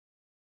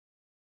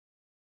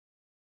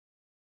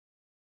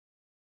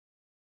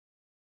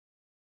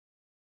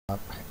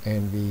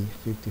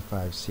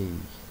NV55C,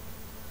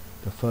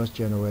 the first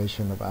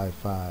generation of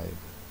i5.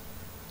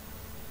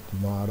 The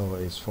model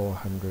is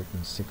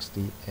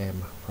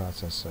 460M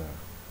processor.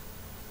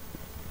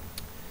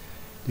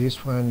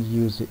 This one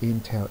used the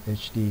Intel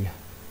HD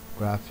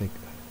graphic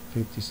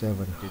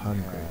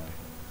 5700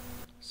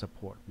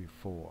 support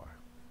before,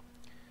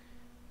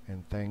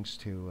 and thanks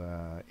to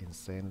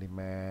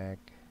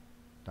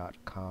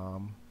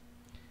InsanelyMag.com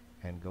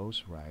and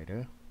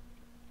Ghostwriter,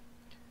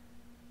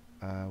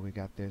 we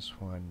got this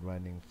one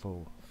running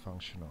full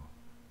functional.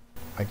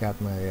 I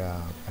got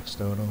my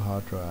external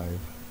hard drive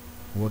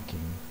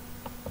working,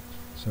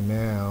 so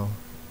now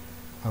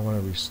I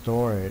want to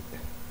restore it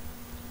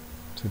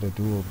to the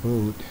dual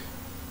boot.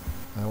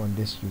 I want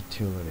this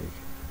utility,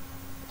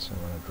 so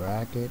I'm going to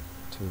drag it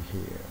to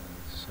here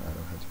so I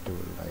don't have to do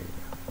it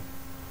later.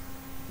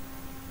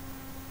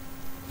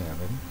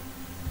 7.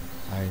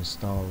 I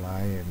installed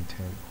Lion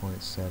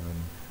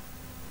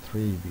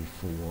 10.7.3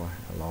 before,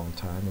 a long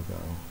time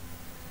ago.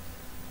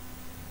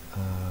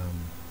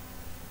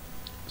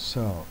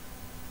 So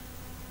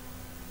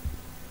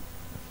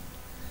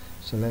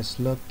let's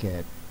look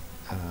at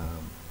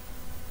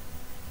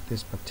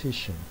this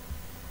partition.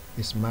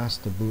 It's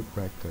master boot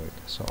record.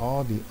 So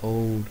all the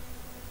old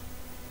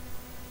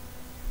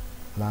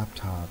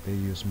laptop, they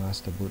use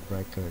master boot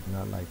record,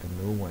 not like the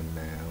new one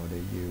now.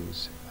 They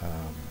use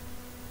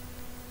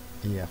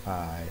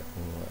EFI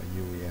or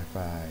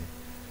UEFI,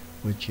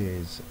 which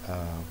is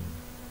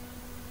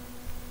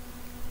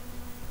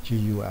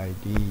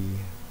GUID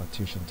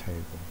partition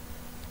table.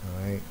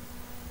 Alright,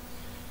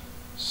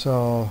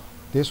 so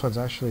this one's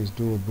actually is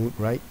dual boot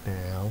right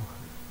now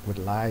with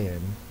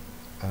Lion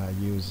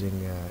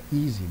using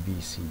Easy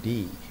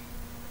BCD.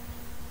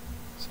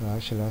 So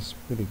actually that's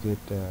pretty good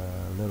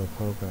little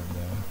program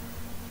there.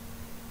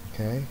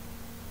 Okay,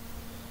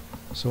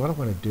 so what I'm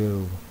going to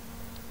do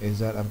is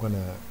that I'm going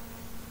to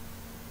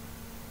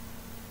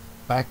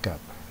back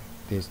up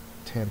this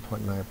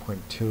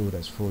 10.9.2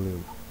 that's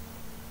fully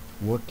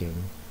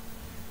working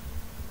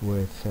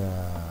with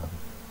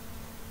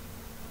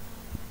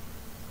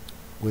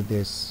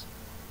this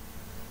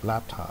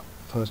laptop,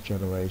 first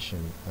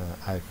generation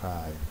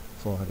i5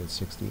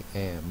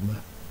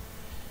 460M.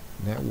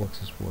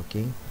 Networks is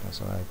working,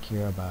 that's all I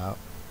care about.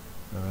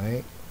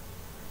 Alright,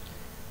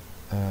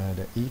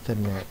 the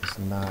Ethernet is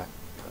not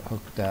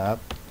hooked up,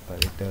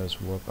 but it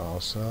does work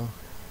also,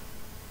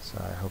 so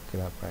I hook it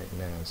up right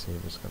now and see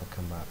if it's going to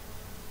come up.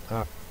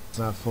 It's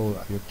not full,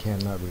 you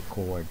cannot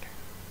record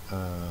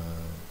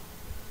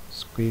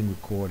screen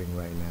recording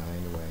right now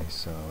anyway,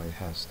 so it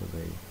has to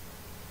be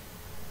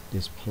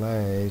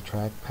display,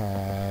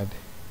 trackpad,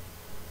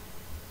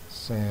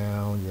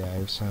 sound. Yeah,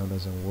 if sound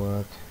doesn't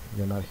work,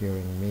 you're not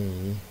hearing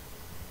me.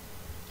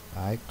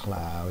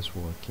 iCloud is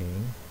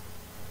working.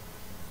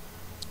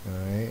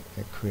 Alright,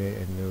 I create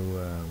a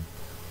new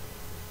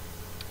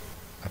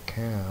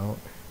account.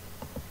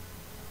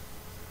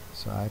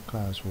 So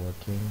iCloud is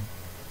working.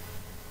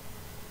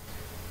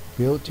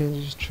 Built-in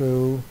is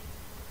true,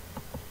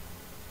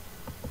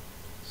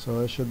 so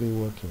it should be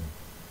working.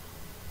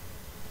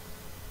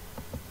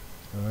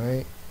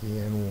 Alright,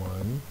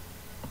 EN1,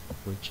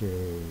 which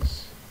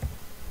is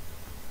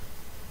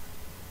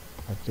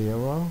a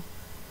 0.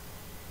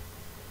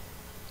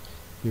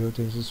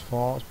 Built-in is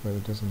false, but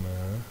it doesn't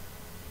matter.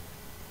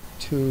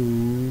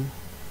 2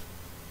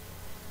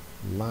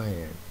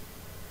 Lion.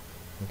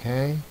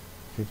 Okay,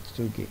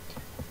 52 gig.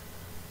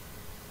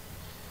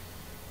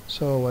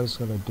 So what it's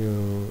gonna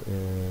do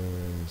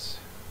is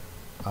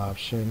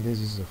option. This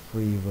is a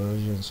free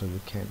version, so you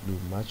can't do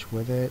much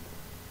with it,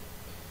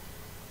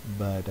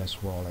 but that's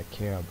all I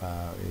care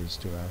about, is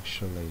to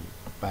actually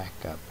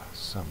back up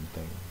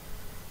something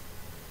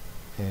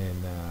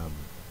and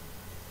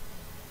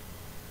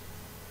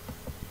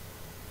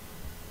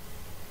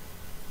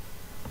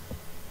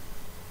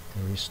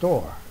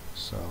restore.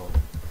 So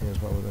here's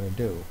what we're going to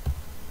do.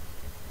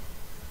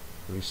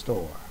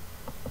 Restore.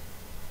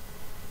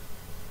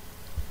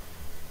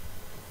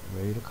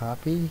 Ready to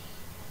copy?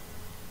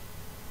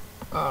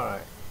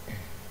 Alright.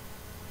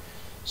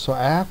 So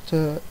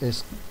after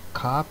it's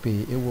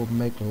copied, it will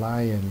make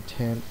Lion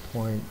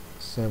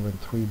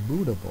 10.7.3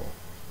 bootable.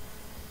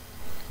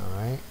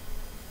 Alright.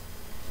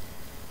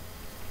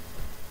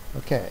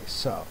 Okay,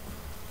 so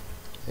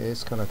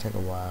it's gonna take a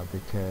while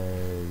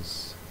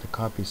because the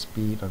copy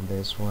speed on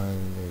this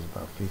one is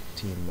about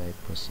 15 meg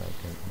per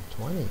second.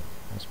 20,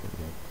 that's pretty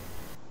good.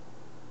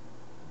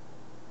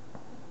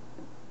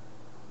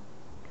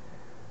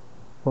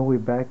 When we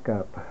back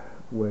up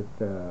with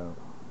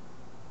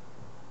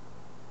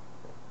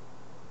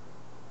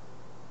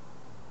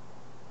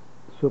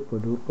super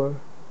duper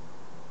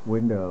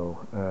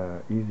window,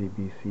 Easy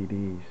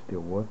BCD is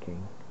still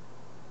working,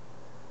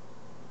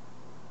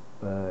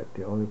 but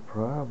the only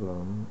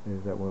problem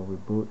is that when we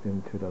boot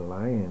into the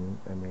Lion,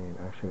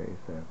 actually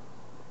it's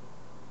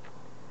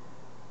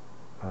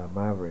a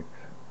Mavericks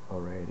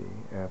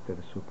already after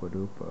the super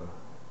duper,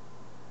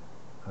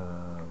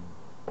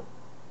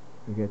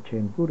 we get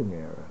chain booting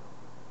error.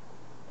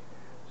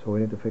 So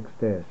we need to fix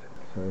this.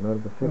 So in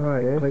order to fix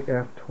this, click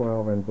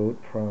F12 and boot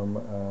from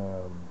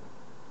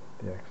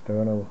the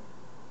external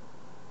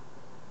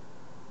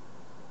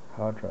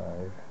hard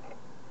drive.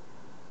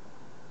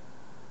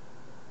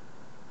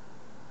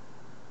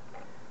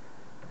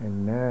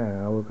 And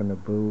now we're going to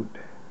boot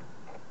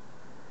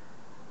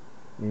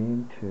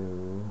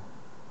into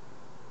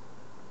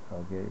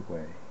our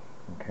gateway.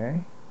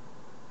 Okay?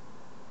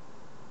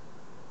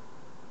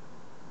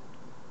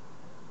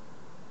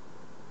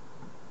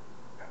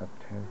 At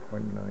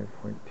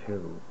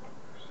 10.9.2.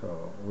 So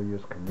we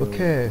use Chameleon.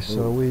 Okay,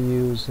 so we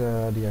use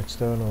the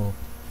external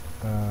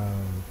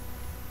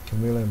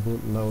Chameleon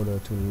bootloader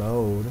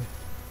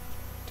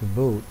to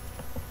boot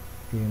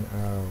in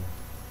our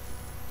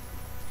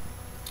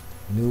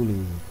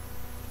newly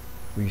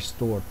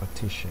restored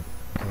partition.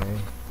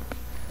 Okay,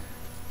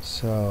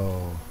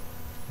 so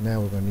now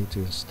we're going to need to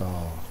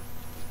install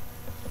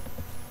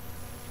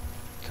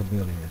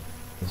Chameleon.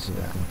 So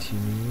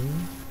continue,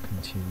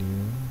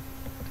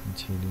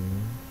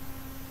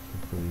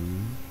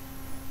 agree.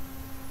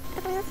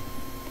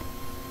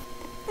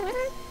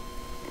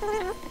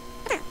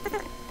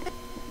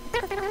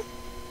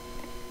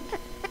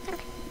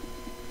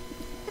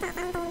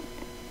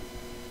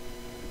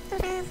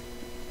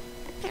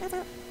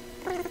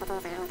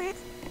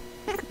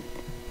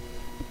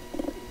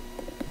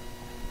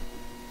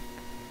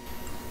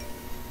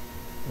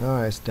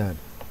 Alright, it's done.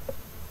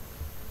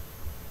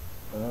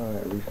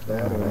 Alright,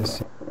 restart it. Let's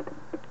see.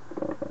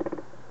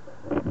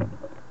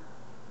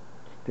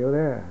 Still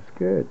there. It's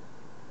good.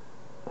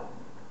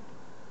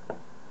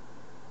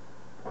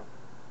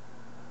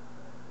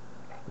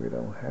 We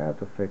don't have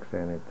to fix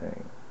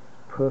anything.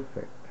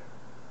 Perfect.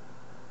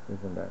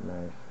 Isn't that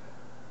nice?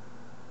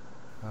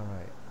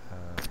 Alright,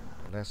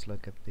 let's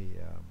look at the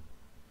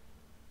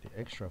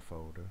extra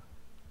folder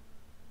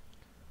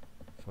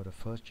for the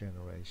first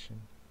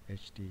generation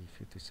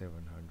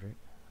HD5700.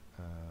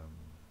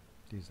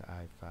 These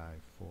are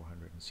i5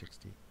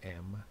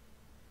 460M.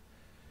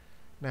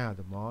 Now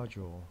the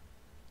module,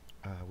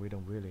 we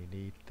don't really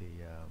need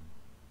the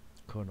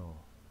kernel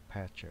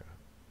patcher,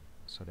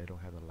 so they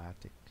don't have the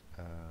lattice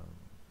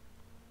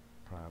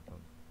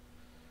problem.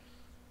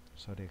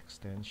 So the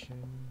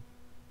extension,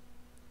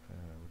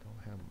 we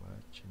don't have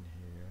much in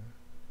here.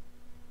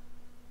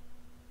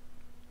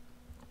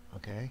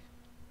 Okay,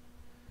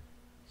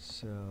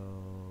 so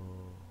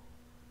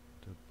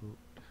the boot.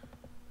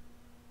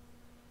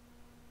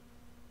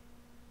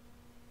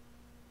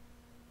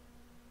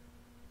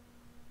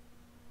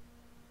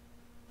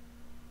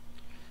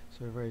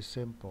 So very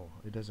simple.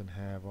 It doesn't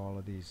have all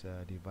of these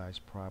device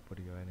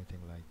property or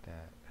anything like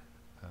that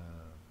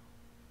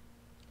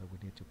that we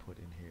need to put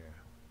in here.